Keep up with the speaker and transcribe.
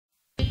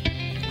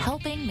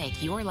helping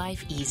make your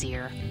life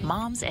easier.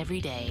 Moms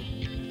Every Day.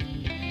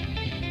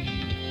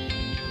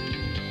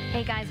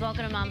 Hey guys,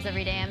 welcome to Moms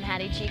Every Day. I'm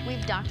Hattie Cheek. We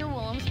have Dr.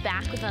 Woolums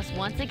back with us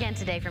once again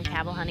today from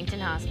Cabell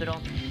Huntington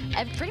Hospital.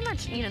 And pretty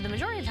much, the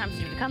majority of the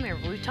times you've come here,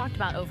 we've talked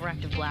about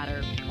overactive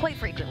bladder quite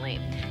frequently.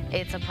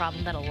 It's a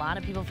problem that a lot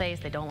of people face.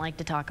 They don't like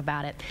to talk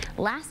about it.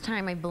 Last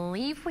time, I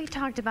believe we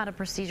talked about a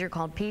procedure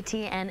called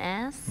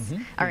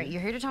PTNS. All right,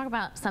 you're here to talk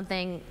about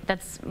something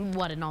that's,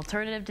 what, an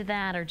alternative to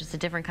that, or just a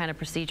different kind of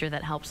procedure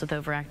that helps with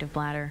overactive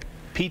bladder?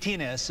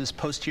 PTNS is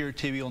posterior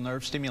tibial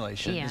nerve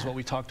stimulation, is what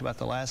we talked about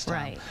the last time.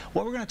 Right.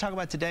 What we're going to talk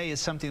about today is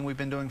something we've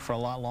been doing for a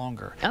lot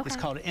longer. Okay. It's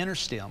called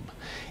InterStim.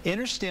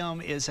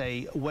 InterStim is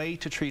a way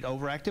to treat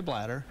overactive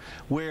bladder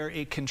where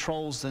it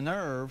controls the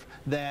nerve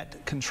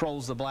that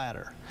controls the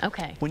bladder.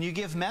 Okay. When you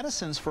give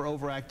medicines for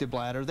overactive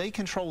bladder, they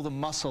control the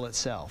muscle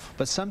itself,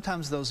 but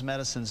sometimes those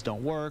medicines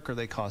don't work or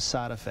they cause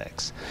side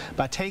effects.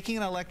 By taking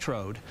an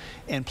electrode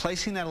and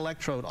placing that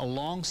electrode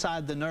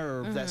alongside the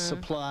nerve that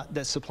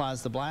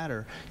supplies the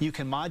bladder, you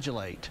can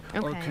modulate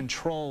or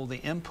control the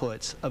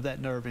inputs of that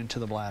nerve into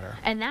the bladder.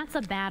 And that's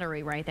a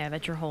battery right there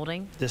that you're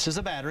holding? This is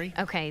a battery.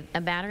 Okay,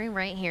 a battery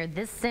right here.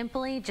 This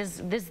simply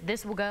just,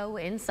 this will go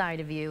inside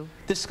of you.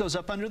 This goes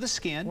up under the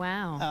skin.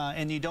 Wow.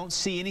 And you don't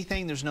see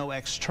anything. There's no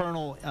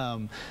external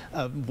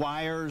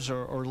wires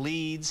or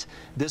leads.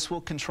 This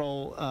will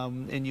control,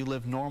 and you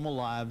live normal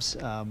lives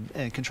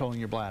and controlling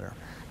your bladder.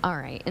 All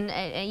right, and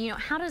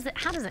how does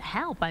it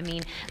help? I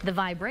mean, the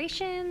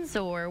vibrations,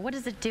 or what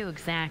does it do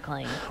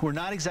exactly? We're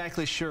not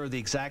exactly sure of the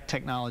exact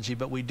technology,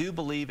 but we do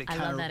believe it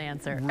kind of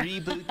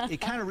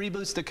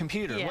reboots the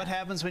computer. Yeah. What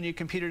happens when your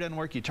computer doesn't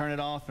work? You turn it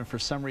off, and for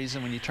some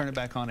reason, when you turn it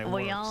back on, it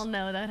works. We all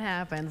know that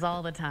happens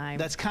all the time.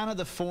 That's kind of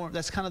the form.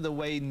 That's kind of the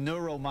way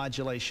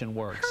neuromodulation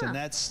works, and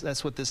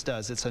that's what this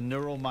does. It's a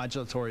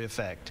neuromodulatory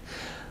effect.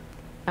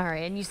 All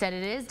right, and you said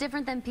it is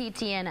different than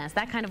PTNS.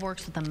 That kind of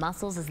works with the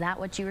muscles. Is that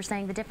what you were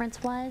saying the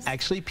difference was?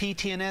 Actually,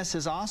 PTNS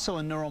is also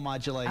a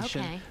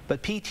neuromodulation,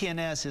 but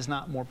PTNS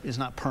is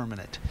not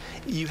permanent.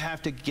 You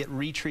have to get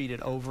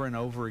retreated over and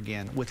over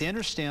again. With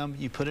InterStim,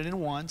 you put it in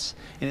once,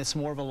 and it's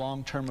more of a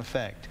long-term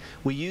effect.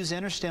 We use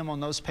InterStim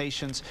on those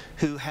patients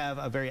who have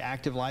a very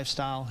active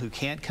lifestyle, who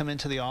can't come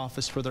into the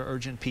office for their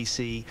urgent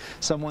PC,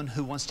 someone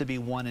who wants to be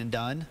one and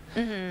done,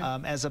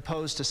 as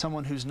opposed to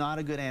someone who's not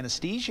a good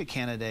anesthesia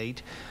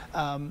candidate.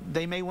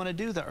 They may want to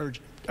do the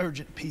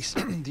urgent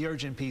PC, the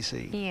urgent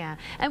PC. Yeah.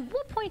 At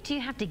what point do you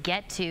have to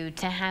get to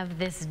have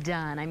this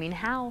done? I mean,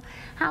 how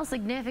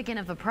significant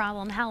of a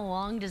problem, how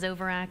long does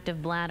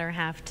overactive bladder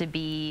have to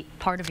be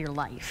part of your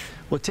life?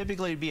 Well,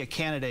 typically to be a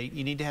candidate,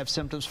 you need to have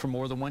symptoms for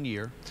more than 1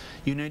 year.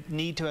 You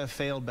need to have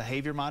failed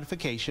behavior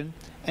modification,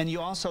 and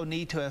you also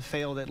need to have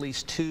failed at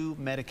least 2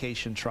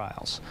 medication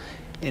trials.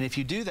 And if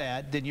you do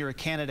that, then you're a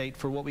candidate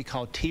for what we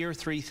call Tier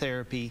 3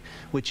 therapy,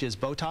 which is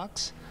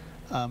Botox,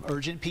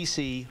 urgent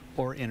PC,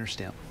 or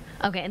InterStim.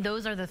 Okay, and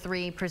those are the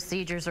 3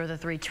 procedures or the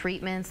 3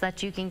 treatments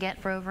that you can get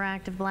for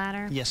overactive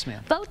bladder? Yes,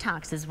 ma'am.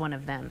 Botox is one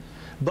of them.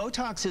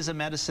 Botox is a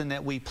medicine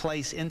that we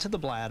place into the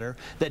bladder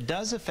that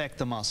does affect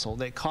the muscle,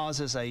 that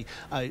causes a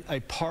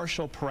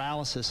partial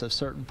paralysis of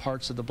certain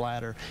parts of the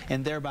bladder,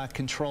 and thereby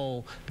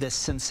control this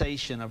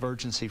sensation of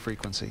urgency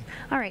frequency.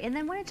 All right, and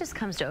then when it just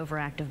comes to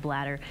overactive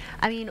bladder,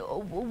 I mean,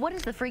 what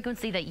is the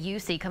frequency that you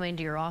see coming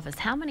to your office?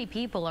 How many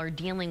people are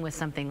dealing with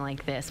something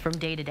like this from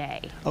day to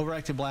day?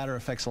 Overactive bladder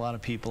affects a lot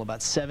of people.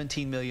 About 17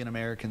 million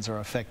Americans are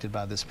affected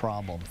by this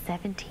problem.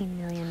 17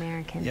 million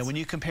Americans. Yeah, when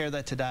you compare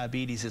that to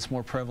diabetes, it's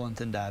more prevalent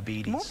than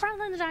diabetes. More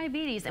prevalent than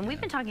diabetes, and we've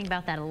been talking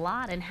about that a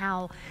lot, and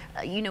how,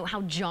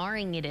 how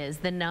jarring it is,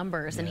 the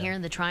numbers, and here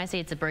in the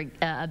tri-state, it's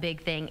a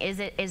big thing. Is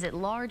it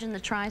large in the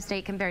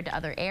tri-state compared to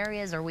other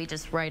areas, or are we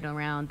just right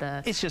around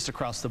the? It's just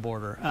across the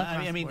border.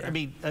 I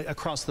mean,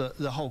 across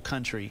the whole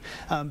country.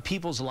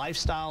 People's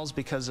lifestyles,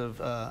 because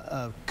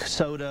of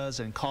sodas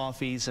and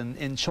coffees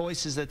and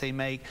choices that they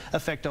make,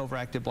 affect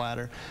overactive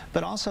bladder,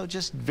 but also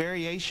just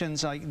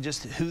variations, like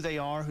just who they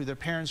are, who their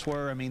parents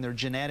were. I mean, their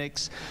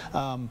genetics,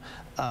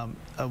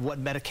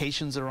 what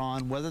medications they're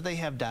on, whether they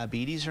have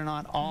diabetes or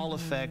not, all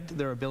affect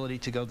their ability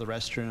to go to the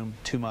restroom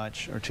too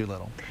much or too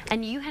little.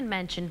 And you had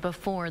mentioned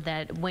before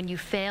that when you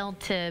failed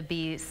to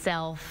be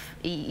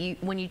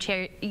when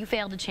you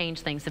fail to change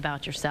things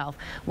about yourself,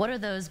 what are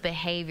those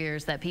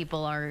behaviors that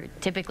people are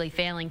typically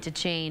failing to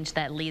change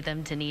that lead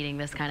them to needing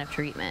this kind of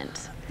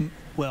treatment?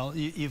 Well,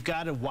 you've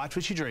got to watch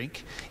what you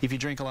drink. If you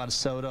drink a lot of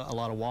soda, a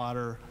lot of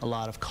water, a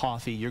lot of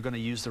coffee, you're going to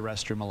use the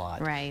restroom a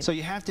lot. Right. So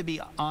you have to be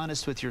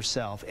honest with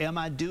yourself. Am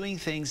I doing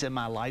things in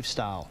my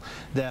lifestyle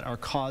that are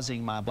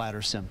causing my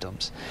bladder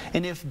symptoms?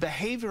 And if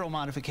behavioral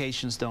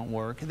modifications don't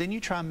work, then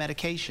you try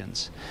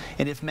medications.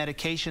 And if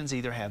medications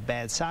either have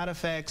bad side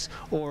effects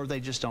or they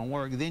just don't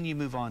work, then you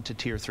move on to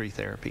Tier 3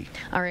 therapy.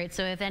 All right,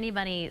 so if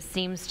anybody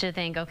seems to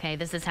think, okay,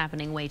 this is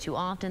happening way too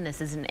often, this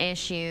is an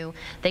issue,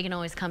 they can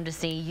always come to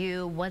see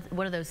you.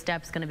 What are those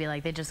steps going to be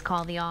like? They just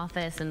call the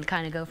office and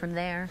kind of go from there?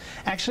 there?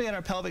 Actually, at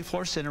our pelvic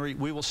floor center,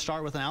 we will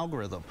start with an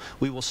algorithm.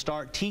 We will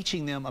start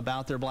teaching them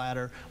about their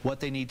bladder, what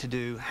they need to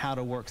do, how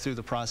to work through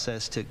the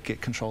process to get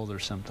control of their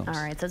symptoms.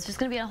 All right, so it's just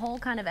going to be a whole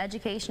kind of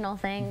educational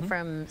thing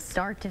from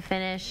start to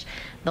finish.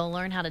 They'll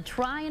learn how to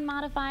try and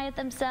modify it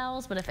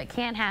themselves, but if it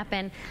can't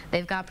happen,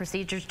 they've got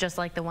procedures just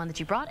like the one that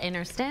you brought,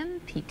 InterStim,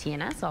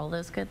 PTNS, all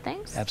those good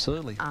things.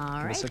 Absolutely.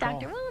 All right,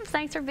 Dr. Woolums,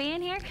 thanks for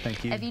being here.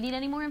 Thank you. If you need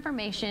any more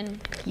information,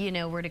 you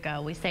know where to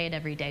go. We say it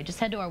every day. Just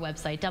head to our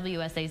website,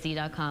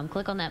 WSAZ.com.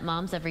 Click on that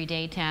Moms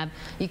Everyday tab.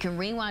 You can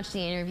rewatch the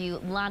interview.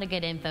 A lot of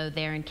good info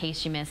there in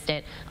case you missed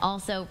it.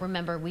 Also,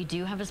 remember, we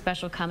do have a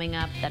special coming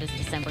up. That is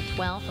December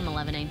 12th from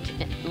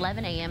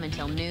 11 a.m.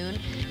 until noon.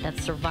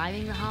 That's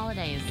Surviving the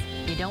Holidays.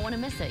 You don't want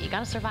to miss it. You got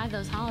to survive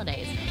those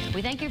holidays.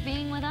 We thank you for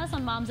being with us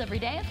on Moms Every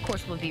Day. Of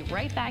course, we'll be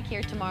right back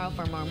here tomorrow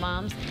for more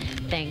moms.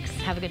 Thanks.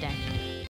 Have a good day.